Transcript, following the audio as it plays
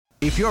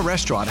If your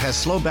restaurant has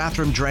slow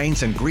bathroom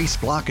drains and grease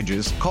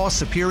blockages, call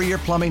Superior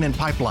Plumbing and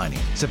Pipelining.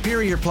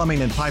 Superior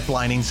Plumbing and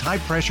Pipelining's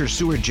high-pressure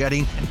sewer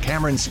jetting and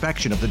camera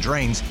inspection of the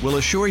drains will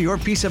assure your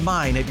peace of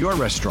mind at your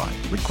restaurant.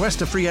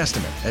 Request a free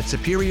estimate at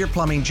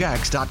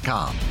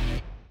SuperiorPlumbingJacks.com.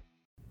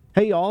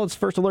 Hey y'all, it's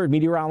First Alert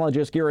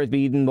meteorologist Garrett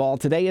Bedenbaugh.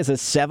 Today is a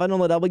 7 on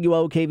the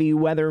WOKV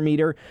Weather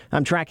Meter.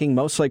 I'm tracking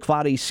mostly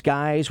cloudy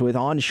skies with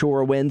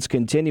onshore winds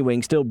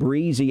continuing, still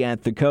breezy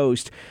at the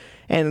coast.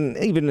 And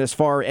even as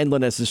far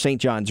inland as the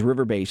St. Johns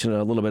River Basin,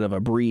 a little bit of a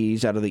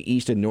breeze out of the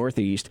east and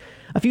northeast.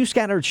 A few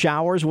scattered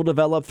showers will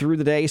develop through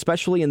the day,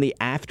 especially in the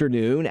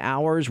afternoon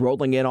hours,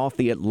 rolling in off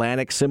the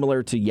Atlantic,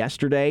 similar to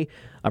yesterday.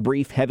 A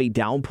brief heavy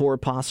downpour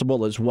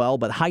possible as well,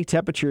 but high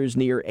temperatures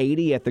near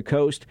 80 at the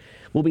coast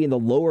will be in the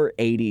lower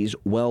 80s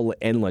well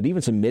inland,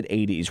 even some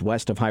mid-80s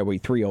west of Highway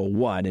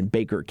 301 in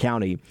Baker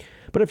County.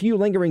 But a few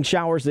lingering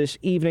showers this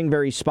evening,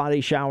 very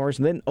spotty showers,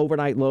 and then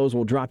overnight lows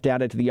will drop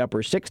down into the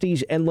upper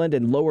 60s inland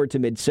and lower to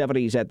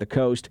mid-70s at the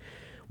coast.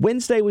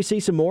 Wednesday, we see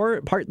some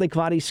more partly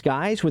cloudy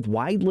skies with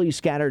widely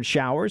scattered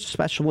showers,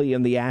 especially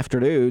in the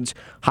afternoons.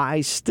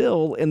 Highs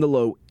still in the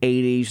low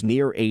 80s,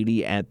 near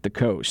 80 at the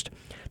coast.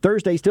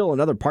 Thursday, still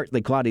another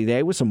partly cloudy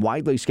day with some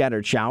widely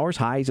scattered showers,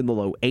 highs in the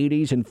low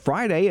 80s. And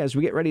Friday, as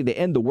we get ready to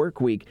end the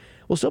work week,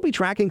 we'll still be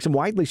tracking some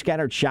widely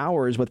scattered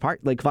showers with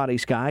partly cloudy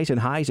skies and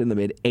highs in the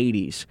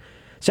mid-80s.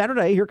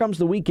 Saturday, here comes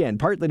the weekend.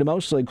 Partly to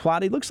mostly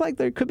cloudy. Looks like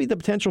there could be the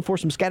potential for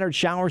some scattered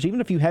showers,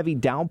 even a few heavy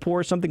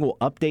downpours. Something we'll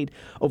update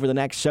over the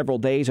next several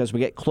days as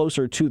we get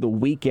closer to the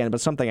weekend, but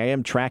something I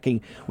am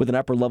tracking with an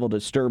upper-level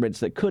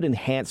disturbance that could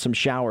enhance some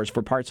showers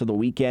for parts of the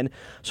weekend.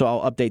 So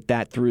I'll update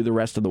that through the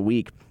rest of the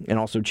week. And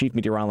also, Chief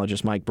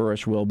Meteorologist Mike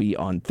Burrish will be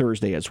on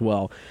Thursday as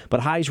well. But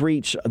highs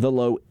reach the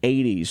low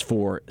 80s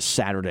for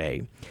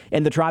Saturday.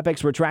 In the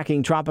tropics, we're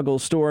tracking Tropical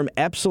Storm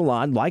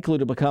Epsilon, likely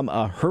to become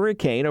a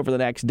hurricane over the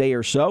next day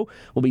or so.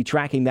 We'll be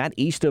tracking that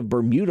east of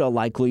Bermuda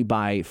likely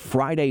by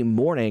Friday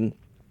morning.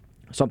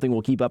 Something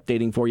we'll keep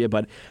updating for you,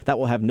 but that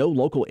will have no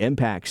local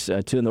impacts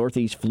to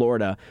northeast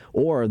Florida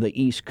or the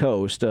East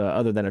Coast,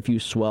 other than a few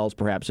swells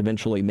perhaps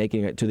eventually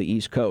making it to the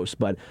East Coast.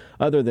 But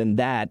other than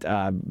that,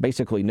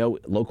 basically no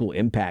local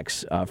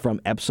impacts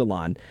from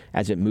Epsilon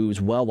as it moves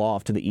well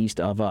off to the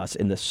east of us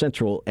in the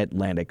central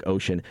Atlantic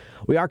Ocean.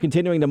 We are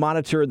continuing to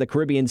monitor the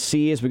Caribbean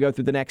Sea as we go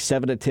through the next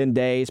 7 to 10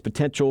 days.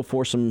 Potential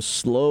for some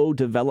slow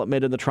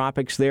development in the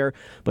tropics there,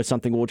 but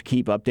something we'll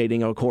keep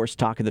updating. Of course,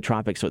 Talking the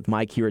Tropics with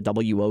Mike here at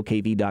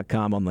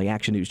WOKV.com. On the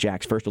Action News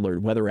Jax First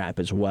Alert weather app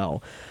as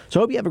well. So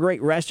I hope you have a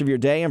great rest of your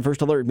day. I'm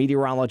First Alert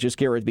meteorologist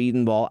Garrett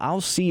Bedenbaugh. I'll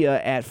see you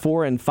at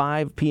 4 and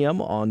 5 p.m.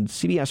 on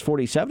CBS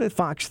 47 at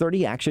Fox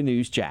 30 Action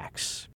News Jax.